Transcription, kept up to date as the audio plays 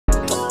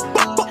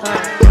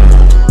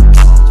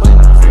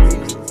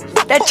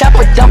That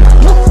chopper jump.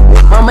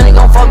 My money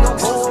gon' fuck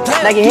up.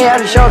 Knock your head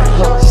out the shoulder.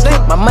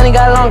 My money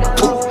got longer.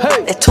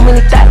 There's too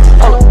many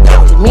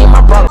thoughts. Me and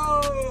my brother.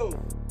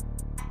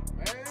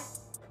 Man,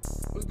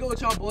 what's good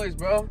with y'all boys,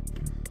 bro?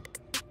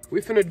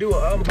 We finna do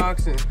an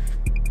unboxing,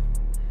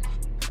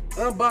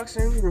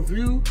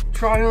 review,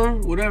 try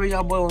on, whatever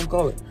y'all boy wanna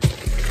call it.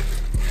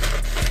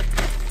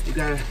 You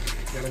got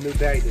a new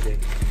bag today.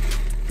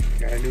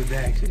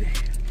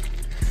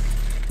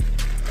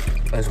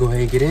 Let's go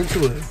ahead and get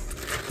into it.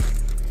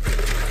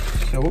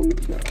 So what we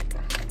got?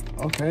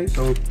 Okay,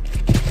 so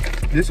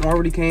this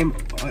already came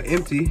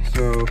empty.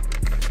 So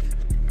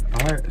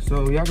alright,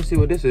 so y'all can see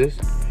what this is.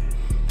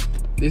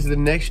 This is the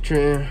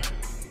Nxtrnd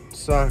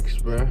socks,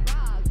 bro.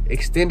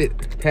 Extended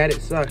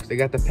padded socks. They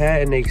got the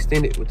pad and they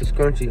extend it with the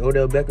scrunchy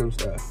Odell Beckham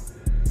style.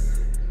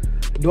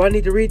 Do I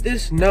need to read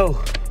this? No.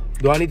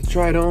 Do I need to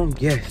try it on?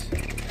 Yes.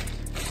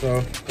 So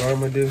what I'm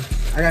gonna do,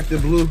 I got the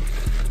blue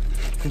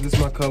because it's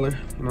my color,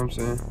 you know what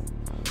I'm saying?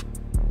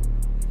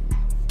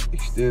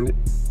 Extend it.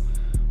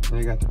 And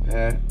I got the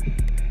pad.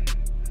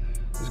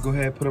 Let's go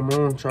ahead and put them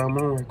on, try them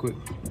on right quick.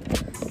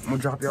 I'm gonna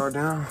drop y'all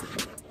down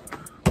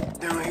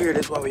here.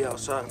 That's why we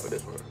outside for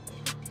this one.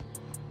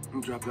 I'm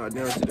gonna drop y'all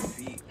down to the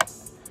feet.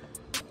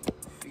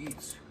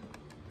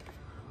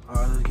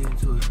 Alright, let's get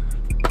into it.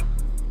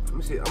 Let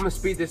me see. I'm gonna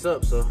speed this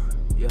up, so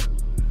yeah.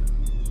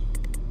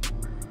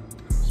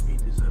 Speed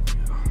this up,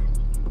 y'all.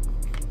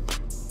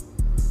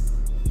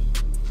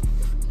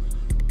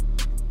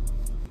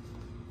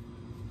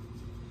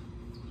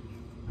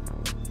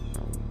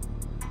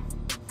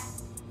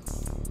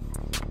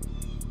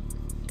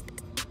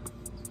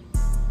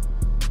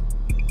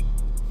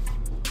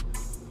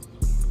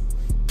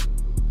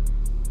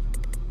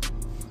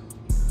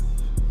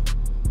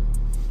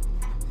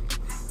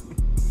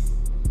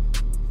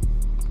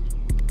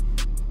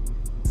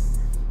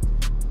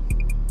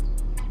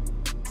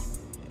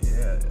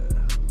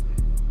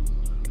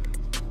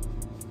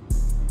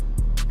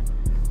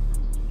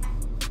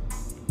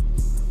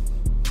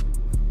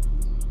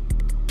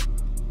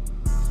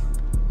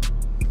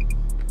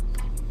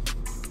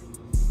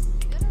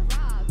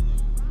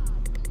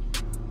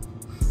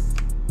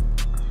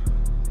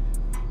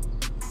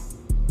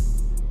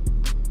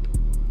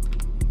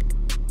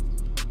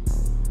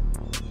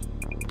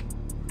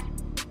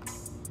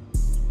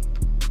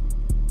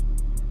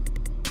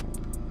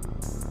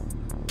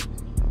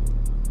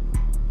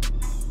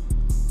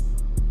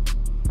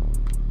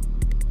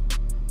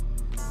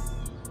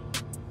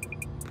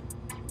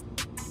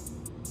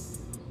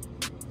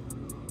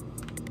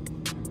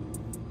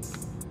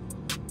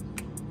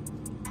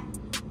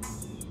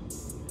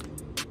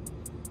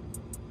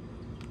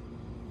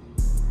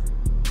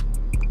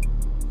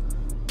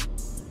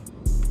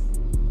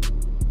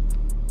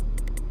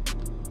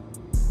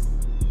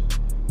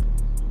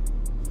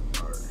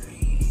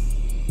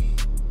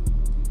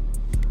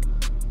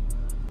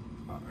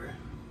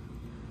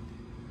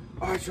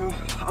 Alright, y'all,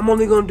 I'm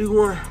only gonna do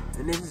one,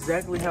 and this is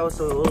exactly how it's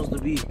supposed to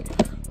be.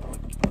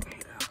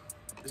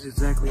 This is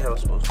exactly how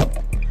it's supposed to be.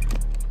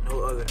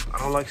 No other. I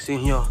don't like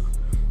seeing y'all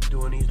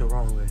doing these the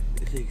wrong way.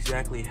 This is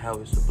exactly how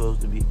it's supposed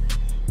to be.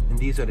 And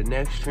these are the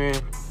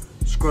Nxtrnd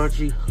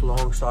scrunchy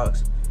long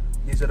socks.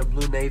 These are the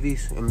blue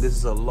navies, and this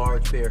is a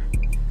large pair.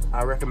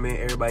 I recommend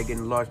everybody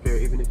getting a large pair,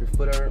 even if your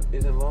foot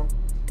isn't long.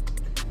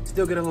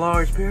 Still get a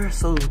large pair,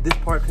 so this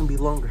part can be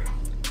longer.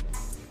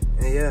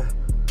 And yeah.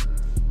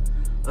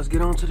 Let's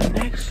get on to the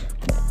next.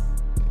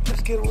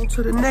 Let's get on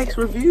to the next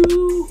review.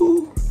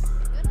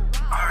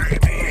 Alright,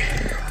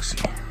 man. Let's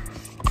see.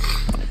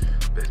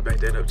 Let's back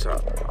that up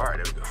top. Alright,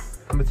 there we go.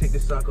 I'm gonna take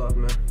this sock off,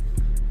 man.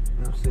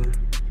 You know what I'm saying?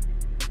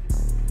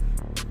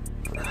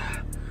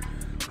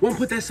 Won't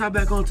put that sock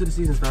back on till the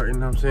season starts, you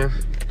know what I'm saying?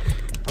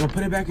 I'm gonna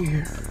put it back in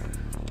here.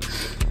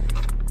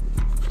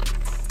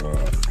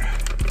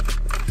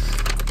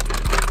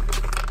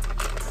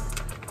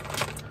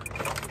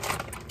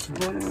 You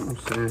know what I'm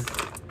saying?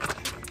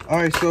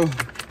 Alright, so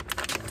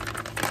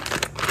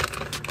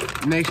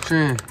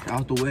Nxtrnd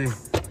out the way.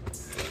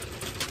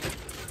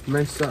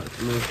 Nice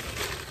socks, man.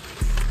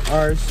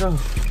 Alright, so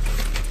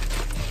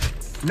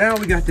now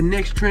we got the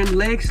Nxtrnd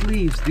leg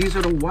sleeves. These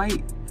are the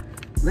white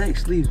leg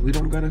sleeves. We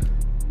don't gotta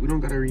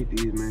read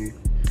these, man.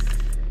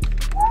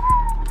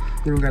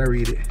 We don't gotta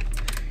read it.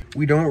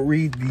 We don't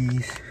read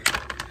these.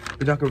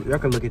 But y'all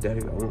can look at that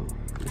if y'all want.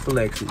 It's the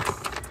leg sleeve.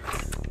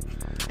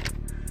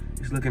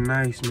 It's looking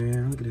nice,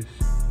 man. Look at this.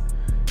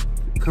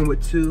 Come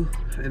with two,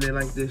 and then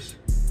like this,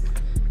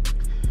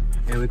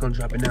 and we're gonna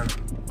drop it down.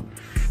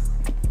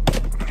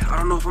 I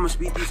don't know if I'm gonna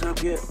speed these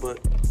up yet, but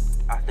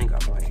I think I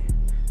might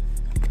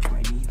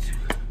need to.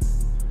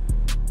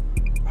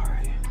 All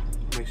right,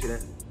 make sure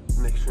that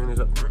Nxtrnd is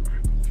up front.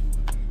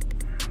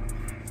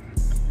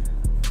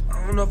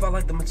 I don't know if I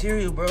like the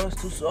material, bro. It's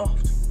too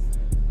soft.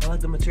 I like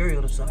the material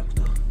of the socks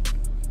though.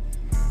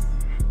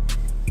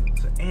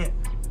 It's an ant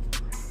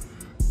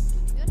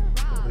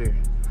over there.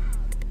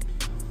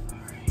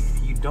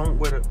 You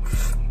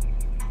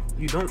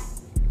don't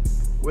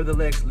wear the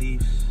leg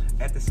sleeves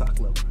at the sock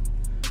level.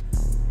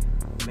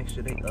 Make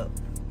sure they up.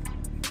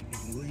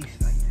 If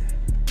least like that.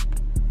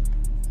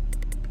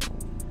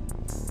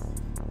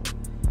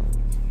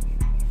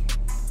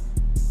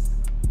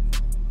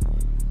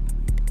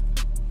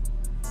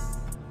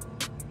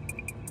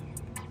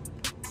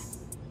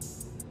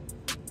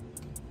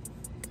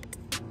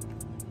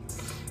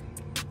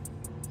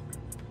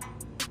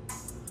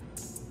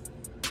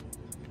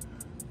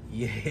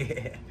 Yeah,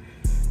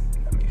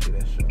 gotta make sure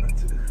that's showing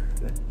too.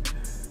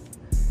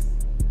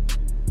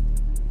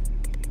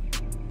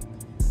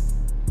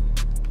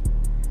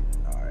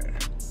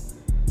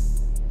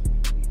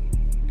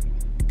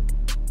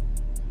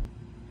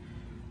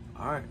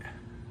 Alright.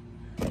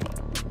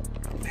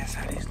 That's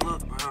how these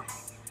look, bro.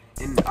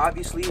 And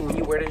obviously, when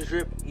you wear this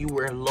drip, you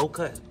wear low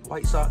cut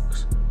white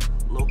socks.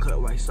 Low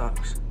cut white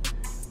socks.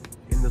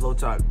 And the low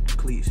top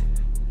cleats.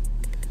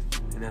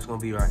 And that's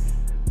gonna be right.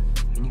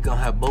 And you're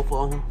gonna have both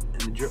of them,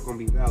 and the drip gonna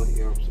be valid,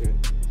 you know what I'm saying?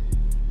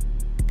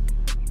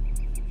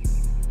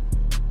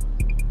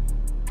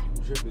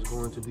 The drip is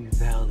going to be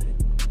valid.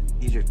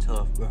 These are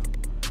tough, bro.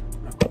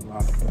 I'm not gonna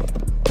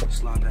lie.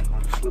 Slide back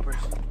on the slippers.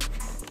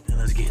 And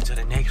let's get into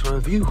the next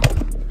review.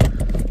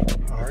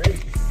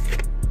 Alright.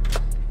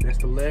 That's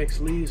the leg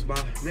sleeves by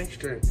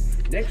Nxtrnd.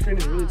 Nxtrnd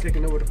is really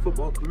taking over the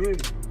football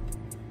community.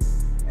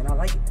 And I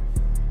like it.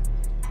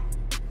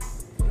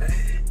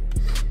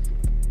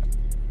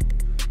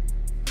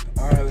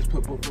 Alright, let's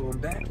put both of them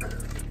back.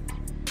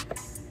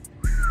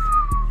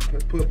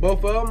 Let's put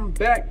both of them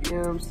back, you know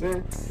what I'm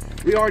saying?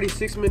 We already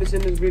 6 minutes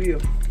in this video.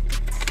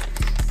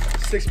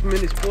 6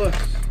 minutes plus.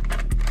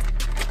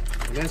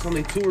 And that's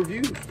only 2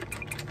 reviews. You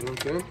know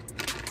what I'm saying?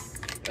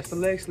 That's the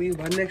leg sleeves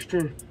by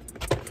Nxtrnd.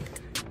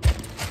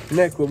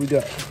 Next, what we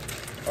got?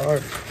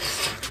 Alright.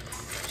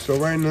 So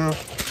right now,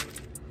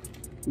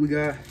 we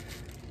got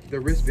the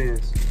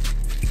wristbands.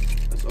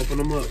 Let's open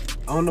them up.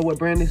 I don't know what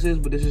brand this is,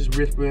 but this is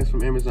wristbands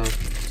from Amazon.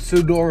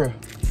 Sudora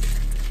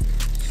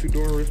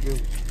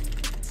wristband.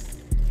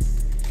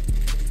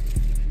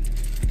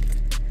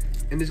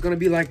 And it's gonna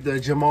be like the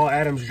Jamal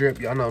Adams drip.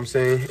 Y'all know what I'm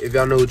saying? If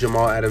y'all know who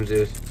Jamal Adams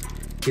is,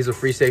 he's a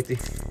free safety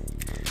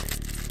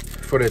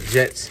for the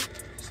Jets,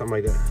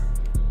 something like that.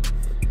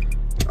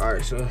 All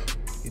right, so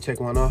you take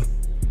one off.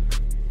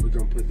 We're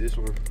gonna put this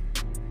one.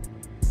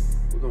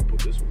 We're gonna put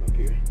this one up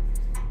here.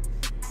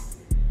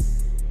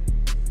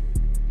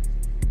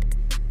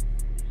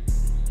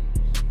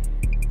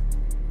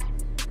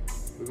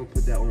 We're gonna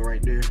put that one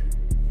right there.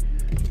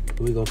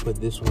 We're gonna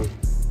put this one.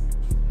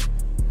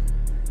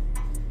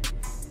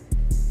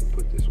 We'll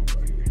put this one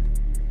right here.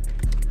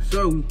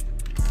 So,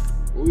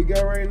 what we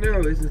got right now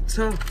is a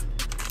tough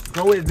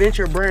Go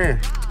Adventure brand.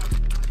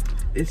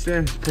 It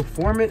says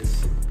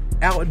performance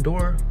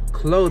outdoor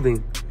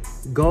clothing.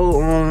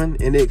 Go on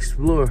and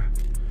explore.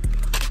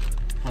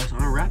 Let's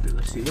unwrap it.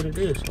 Let's see what it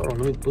is. Hold on,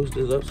 let me boost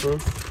this up some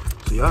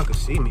so y'all can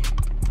see me.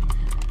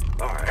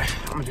 All right,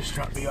 I'm gonna just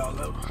drop y'all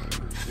over.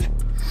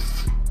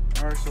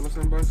 All right, so let's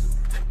unbox it.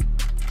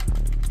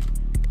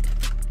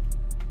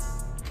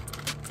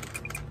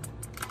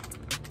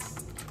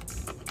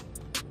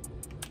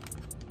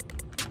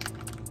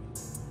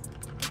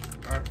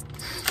 All right.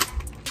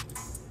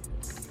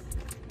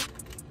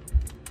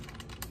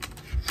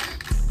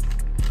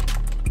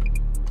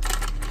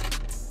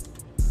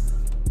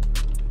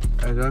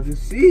 As y'all can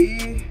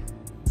see,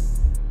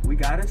 we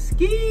got a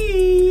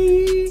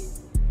ski.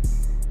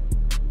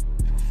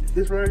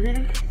 This right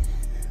here.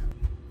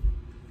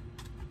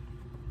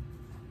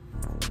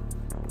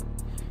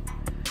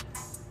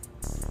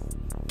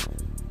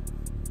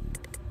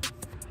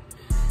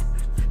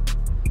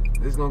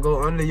 This is gonna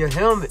go under your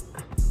helmet.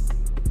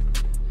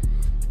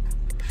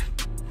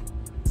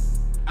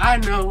 I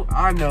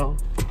know.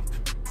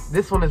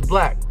 This one is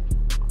black.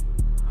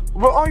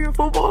 But all your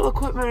football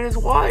equipment is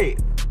white.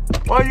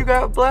 Why you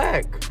got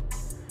black?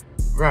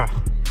 Bruh,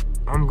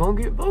 I'm gonna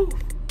get both.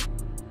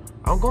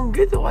 I'm gonna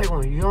get the white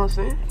one, you know what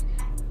I'm saying?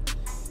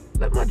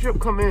 Let my drip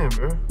come in,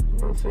 bro. You know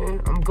what I'm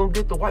saying? I'm gonna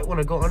get the white one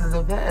to go under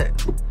the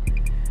pads.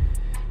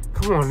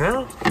 Come on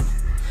now.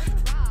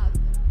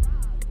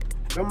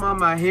 Don't mind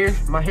my hair.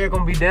 My hair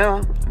gonna be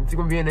down. It's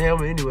gonna be in the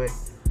helmet anyway.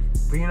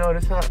 But you know,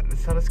 that's how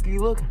the ski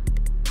looking.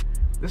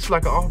 This is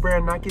like an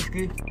off-brand Nike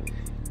ski.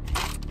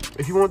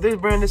 If you want this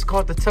brand, it's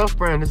called the Tough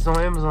brand. It's on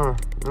Amazon.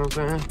 You know what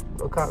I'm saying?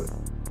 Go cop it.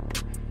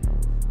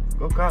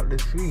 Go cop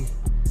this ski.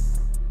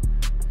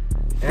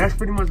 And that's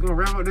pretty much gonna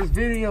wrap up this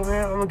video,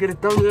 man. I'm gonna get a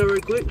thumbs up real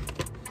quick.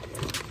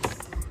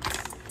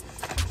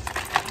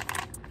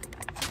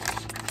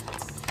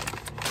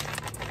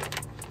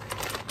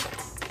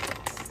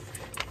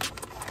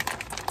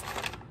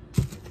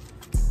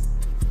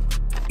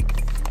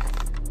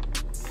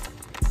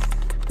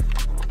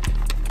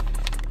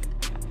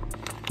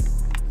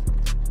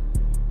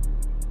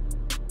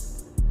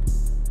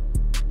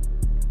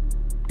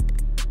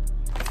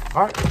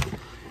 All right.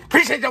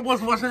 Appreciate y'all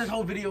watching this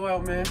whole video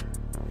out, man.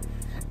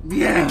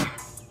 Yeah.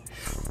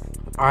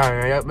 All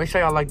right, make sure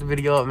y'all like the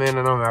video up, man,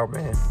 and I'm out,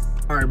 man.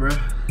 All right, bro.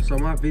 So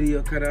my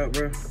video cut out,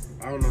 bro.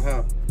 I don't know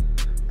how.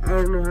 I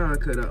don't know how I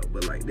cut out,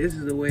 but like this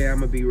is the way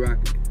I'm gonna be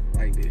rocking it,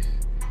 like this.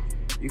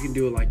 You can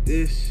do it like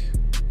this.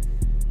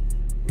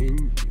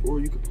 or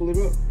you can pull it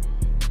up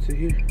to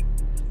here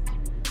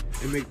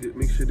and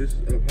make sure this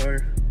is up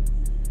higher.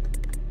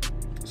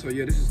 So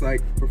yeah, this is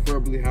like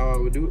preferably how I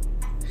would do it.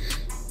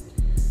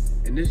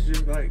 And this is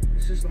just like,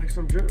 it's just like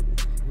some drip.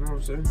 You know what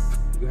I'm saying?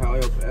 You got how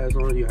your pads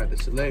on, you have the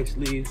select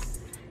sleeves.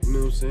 You know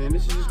what I'm saying?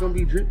 This is just gonna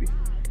be drippy.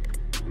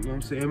 You know what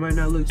I'm saying? It might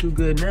not look too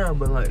good now,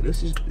 but like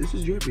this is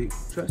drippy.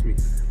 Trust me.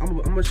 I'm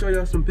gonna show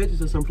y'all some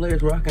pictures of some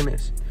players rocking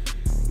this.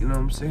 You know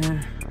what I'm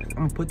saying? I'm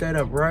gonna put that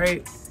up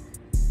right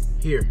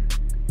here.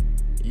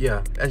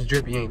 Yeah, that's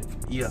drippy, ain't it?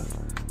 Yeah,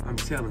 I'm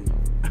telling you.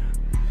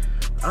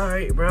 All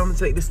right, bro, I'm gonna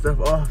take this stuff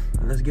off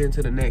and let's get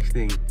into the next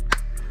thing.